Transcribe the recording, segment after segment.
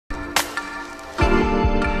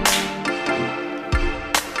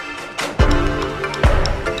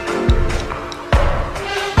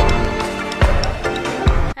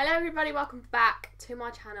everybody, welcome back to my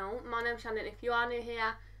channel. My name's Shannon. If you are new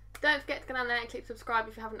here, don't forget to go down there and click subscribe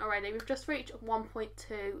if you haven't already. We've just reached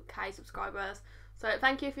 1.2k subscribers, so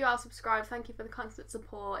thank you if you are subscribed. Thank you for the constant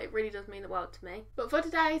support. It really does mean the world to me. But for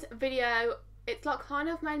today's video, it's like kind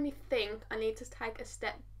of made me think I need to take a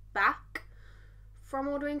step back from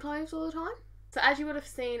ordering clothes all the time. So as you would have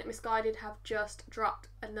seen, MISSGUIDED have just dropped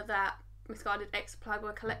another MISSGUIDED X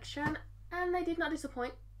Playboy collection, and they did not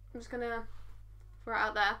disappoint. I'm just gonna throw it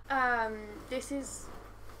out there. This is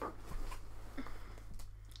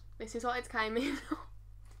what it's came in.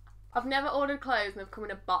 I've never ordered clothes and they've come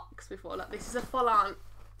in a box before. Like, this is a full-on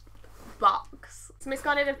box. So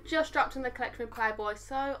MISSGUIDED have just dropped in the collection with Playboy,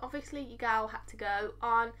 so obviously your girl had to go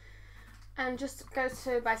on and just go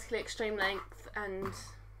to basically extreme length and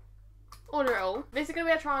order it all. This is going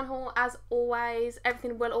to be a try on haul as always.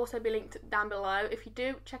 Everything will also be linked down below. If you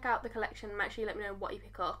do check out the collection, make sure you let me know what you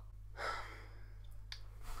pick up.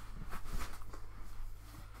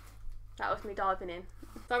 That was me diving in.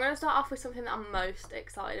 So I'm going to start off with something that I'm most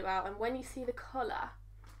excited about, and when you see the colour,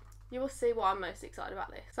 you will see why I'm most excited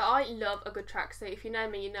about this. So I love a good tracksuit. If you know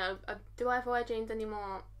me, you know, do I ever wear jeans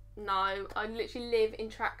anymore? No, I literally live in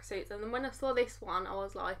tracksuits, and then when I saw this one, I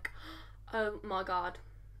was like, oh my god,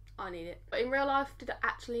 I need it. But in real life, did I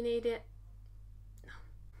actually need it? No.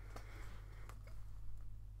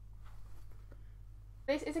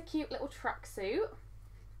 This is a cute little tracksuit.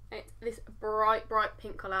 It's this bright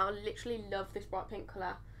pink colour. I literally love this bright pink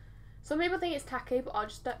colour. Some people think it's tacky, but I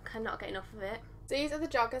just cannot get enough of it. So these are the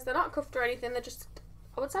joggers. They're not cuffed or anything. They're just,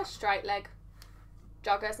 I would say, straight leg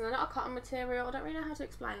joggers, and they're not a cotton material. I don't really know how to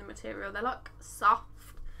explain the material. They're like soft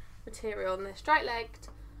material, and they're straight legged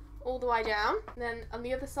all the way down. And then on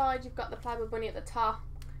the other side, you've got the Playboy bunny at the top,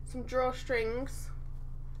 some drawstrings.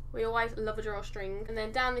 We always love a drawstring. And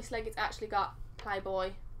then down this leg, it's actually got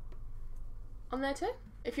Playboy on there too.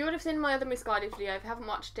 If you would have seen my other MISSGUIDED video, if you haven't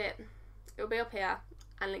watched it, it will be up here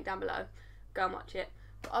and linked down below. Go and watch it.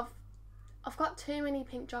 But I've got too many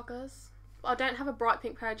pink joggers. I don't have a bright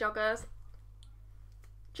pink pair of joggers.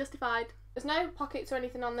 Justified. There's no pockets or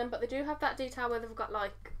anything on them, but they do have that detail where they've got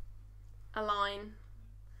like a line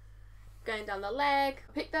going down the leg.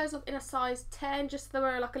 I picked those up in a size 10 just so they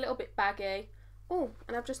were like a little bit baggy. Oh,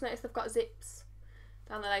 and I've just noticed they've got zips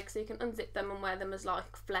down the leg, so you can unzip them and wear them as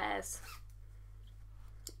like flares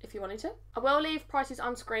if you wanted to. I will leave prices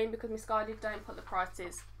on screen because MISSGUIDED don't put the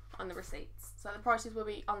prices on the receipts, so the prices will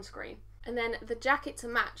be on screen. And then the jacket to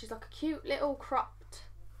match is like a cute little cropped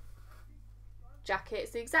jacket.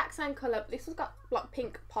 It's the exact same colour, but this one's got like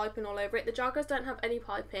pink piping all over it. The joggers don't have any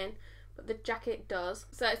piping, but the jacket does.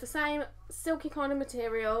 So it's the same silky kind of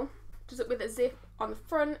material, just with a zip on the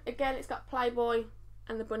front. Again, it's got Playboy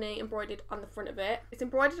and the bunny embroidered on the front of it. It's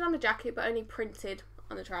embroidered on the jacket but only printed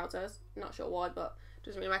on the trousers. Not sure why, but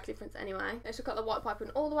doesn't really make a difference anyway. It's just got the white piping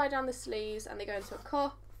all the way down the sleeves, and they go into a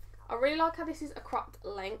cuff. I really like how this is a cropped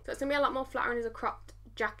length, so it's going to be a lot more flattering as a cropped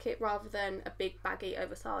jacket rather than a big baggy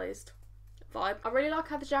oversized vibe. I really like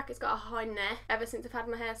how the jacket's got a high neck. Ever since I've had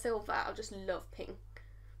my hair silver, I just love pink.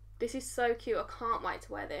 This is so cute. I can't wait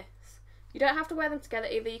to wear this. You don't have to wear them together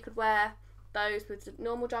either. You could wear those with the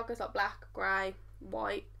normal joggers like black, grey,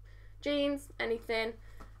 white, jeans, anything.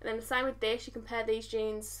 And then the same with this. You can pair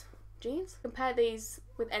these compare these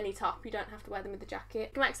with any top. You don't have to wear them with the jacket.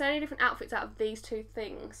 You can make so many different outfits out of these two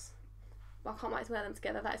things. But I can't wait to wear them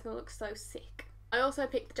together. That is going to look so sick. I also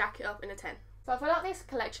picked the jacket up in a 10. So I feel like this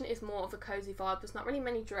collection is more of a cozy vibe. There's not really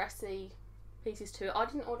many dressy pieces to it. I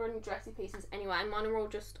didn't order any dressy pieces anyway, and mine are all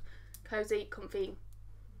just cozy, comfy,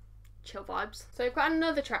 chill vibes. So we've got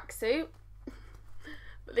another tracksuit,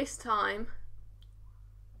 but this time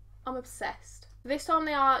I'm obsessed. This time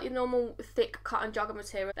they are your normal thick cotton jogger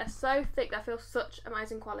material. They're so thick, they feel such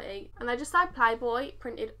amazing quality, and they just say Playboy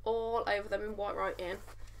printed all over them in white writing.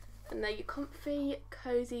 And they're your comfy,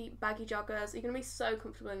 cozy, baggy joggers. You're going to be so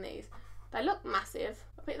comfortable in these. They look massive.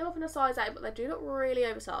 I picked them up in a size 8, but they do look really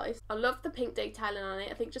oversized. I love the pink detailing on it.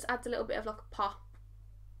 I think it just adds a little bit of like a pop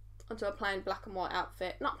onto a plain black and white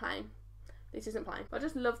outfit. Not plain. This isn't plain. But I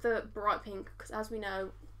just love the bright pink because, as we know,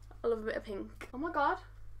 I love a bit of pink. Oh my god.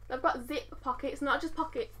 They've got zip pockets, not just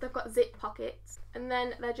pockets, they've got zip pockets. And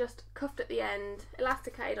then they're just cuffed at the end,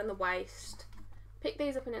 elasticated on the waist. Picked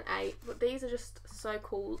these up in an 8, but these are just so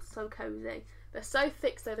cool, so cozy. They're so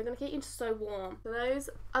thick, so they're going to keep you so warm. So those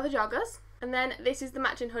are the joggers. And then this is the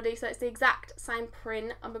matching hoodie, so it's the exact same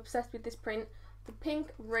print. I'm obsessed with this print. The pink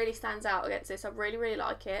really stands out against this. I really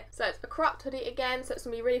like it. So it's a cropped hoodie again, so it's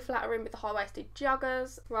going to be really flattering with the high-waisted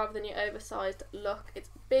joggers rather than your oversized look. It's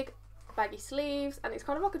big baggy sleeves, and it's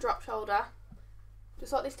kind of like a drop shoulder,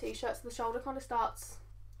 just like this t-shirt, so the shoulder kind of starts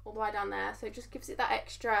all the way down there, so it just gives it that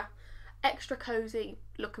extra cozy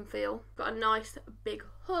look and feel. Got a nice big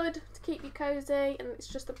hood to keep you cozy, and it's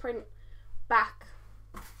just the print back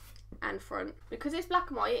and front. Because it's black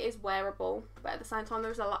and white, it is wearable, but at the same time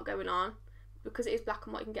there's a lot going on. Because it is black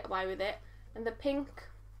and white, you can get away with it. And the pink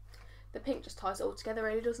just ties it all together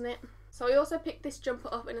really, doesn't it? So I also picked this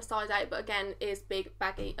jumper up in a size 8, but again is big,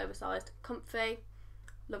 baggy, oversized, comfy.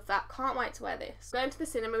 Love that. Can't wait to wear this. Going to the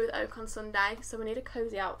cinema with Oak on Sunday, so we need a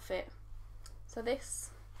cozy outfit. So this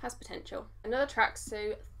has potential. Another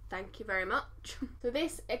tracksuit, thank you very much. So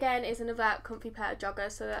this again is another comfy pair of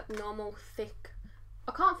joggers, so that normal thick.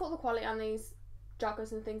 I can't fault the quality on these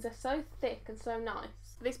joggers and things, they're so thick and so nice.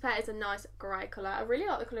 This pair is a nice grey colour. I really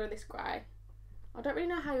like the colour of this grey. I don't really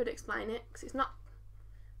know how you would explain it because it's not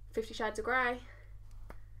 50 Shades of Grey.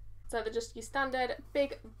 So they're just your standard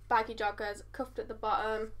big baggy joggers, cuffed at the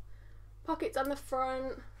bottom, pockets on the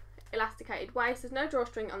front, elasticated waist. There's no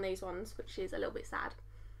drawstring on these ones, which is a little bit sad,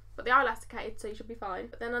 but they are elasticated, so you should be fine.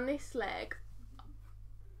 But then on this leg,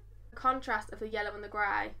 the contrast of the yellow and the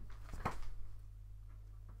grey,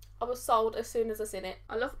 I was sold as soon as I seen it.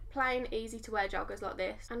 I love plain, easy to wear joggers like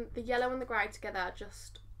this, and the yellow and the grey together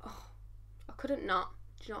just, oh, I couldn't not.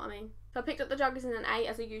 Do you know what I mean? So I picked up the joggers in an 8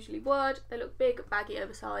 as I usually would. They look big, baggy,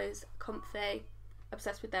 oversized, comfy.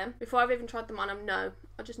 Obsessed with them. Before I've even tried them on,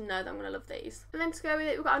 I just know that I'm going to love these. And then to go with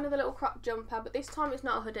it, we've got another little cropped jumper, but this time it's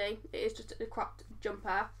not a hoodie. It is just a cropped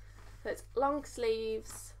jumper. So it's long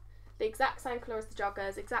sleeves, the exact same colour as the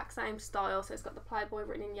joggers, exact same style. So it's got the Playboy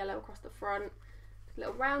written in yellow across the front.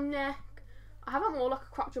 Little round neck. I haven't worn like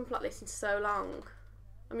a crop jumper like this in so long.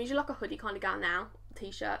 I'm usually like a hoodie kind of gal now,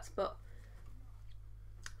 t-shirts, but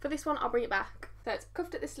for this one I'll bring it back. So it's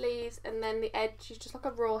cuffed at the sleeves, and then the edge is just like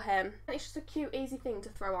a raw hem, and it's just a cute easy thing to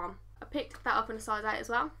throw on. I picked that up in a size 8 as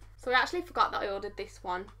well. So I actually forgot that I ordered this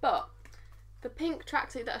one, but the pink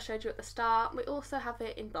tracksuit that I showed you at the start, we also have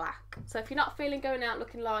it in black. So if you're not feeling going out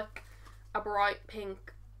looking like a bright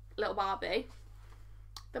pink little Barbie,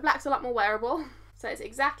 the black's a lot more wearable. So it's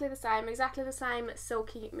exactly the same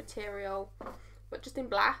silky material, but just in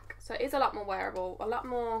black. So it is a lot more wearable, a lot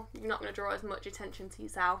more, you're not going to draw as much attention to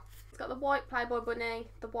yourself. It's got the white Playboy bunny,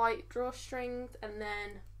 the white drawstrings, and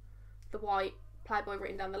then the white Playboy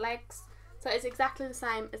written down the legs. So it's exactly the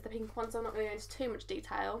same as the pink one, so I'm not really going into too much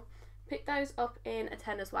detail. Pick those up in a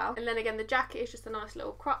 10 as well. And then again, the jacket is just a nice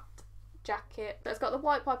little cropped jacket. So it's got the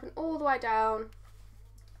white piping all the way down,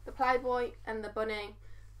 the Playboy and the bunny.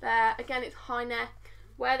 There, again, it's high neck.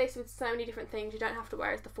 Wear this with so many different things. You don't have to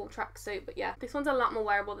wear it as the full tracksuit, but yeah, this one's a lot more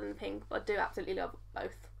wearable than the pink, but I do absolutely love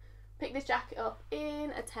both. Pick this jacket up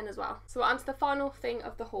in a 10 as well. So we're on to the final thing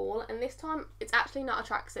of the haul, and this time it's actually not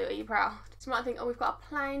a tracksuit. Are you proud? So you might think, oh, we've got a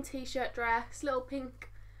plain t-shirt dress, little pink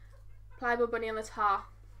Playboy bunny on the top,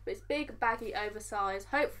 but it's big, baggy, oversized.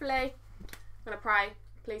 Hopefully, I'm gonna pray,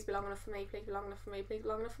 please be long enough for me, please be long enough for me, please be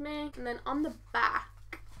long enough for me. And then on the back,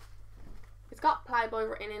 it's got Playboy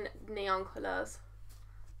written in neon colours.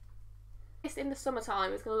 This in the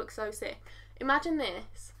summertime is going to look so sick. Imagine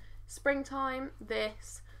this, springtime,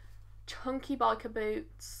 this, chunky biker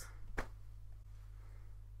boots.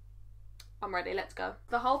 I'm ready, let's go.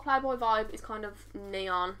 The whole Playboy vibe is kind of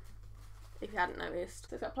neon, if you hadn't noticed.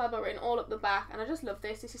 So it's got Playboy written all up the back, and I just love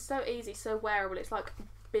this. This is so easy, so wearable. It's like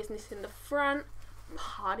business in the front,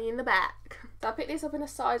 party in the back. So I picked this up in a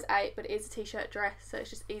size 8, but it is a t-shirt dress, so it's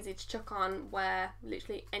just easy to chuck on, wear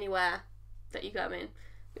literally anywhere that you go in.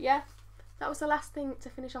 But yeah, that was the last thing to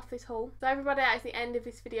finish off this haul. So everybody, that is the end of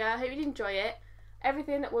this video. I hope you did enjoy it.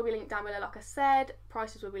 Everything will be linked down below, like I said.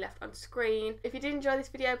 Prices will be left on screen. If you did enjoy this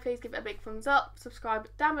video, please give it a big thumbs up. Subscribe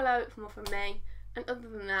down below for more from me. And other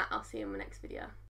than that, I'll see you in my next video.